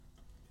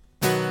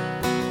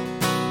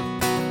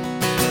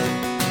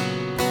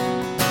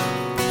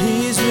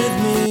He's with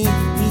me,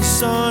 he's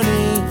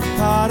Sonny,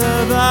 part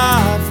of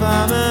our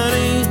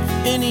family.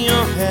 In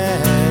your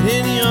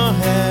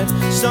head,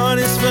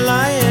 Sonny's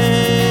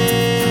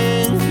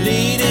flying,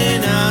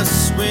 leading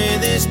us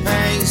with his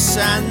pace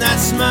and that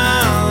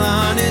smile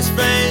on his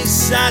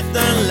face. At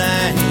the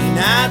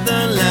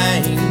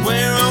lane,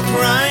 we're all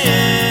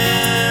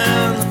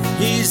crying.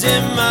 He's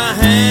in my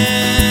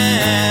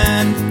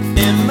hand,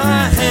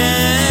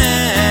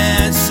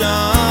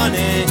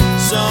 Sonny,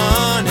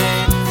 Sonny,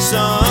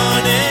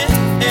 Sonny,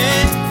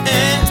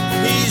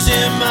 he's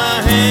in my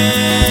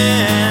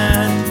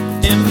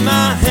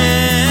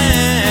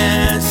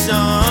hand,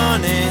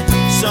 Sonny,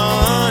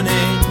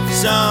 Sonny,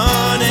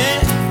 Sonny,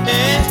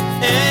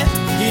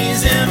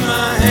 he's in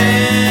my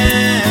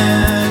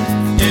hand,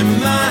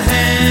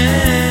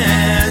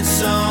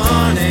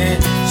 Sonny,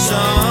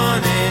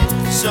 Sonny,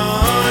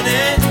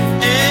 Sonny,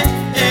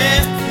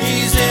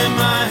 he's in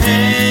my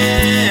hand,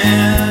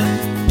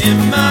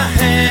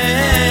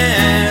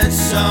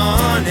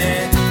 Sonny,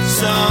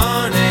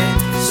 Sonny,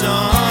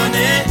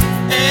 Sonny,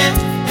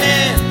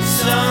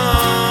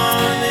 Sonny.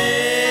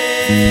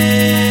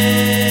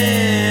 'Cause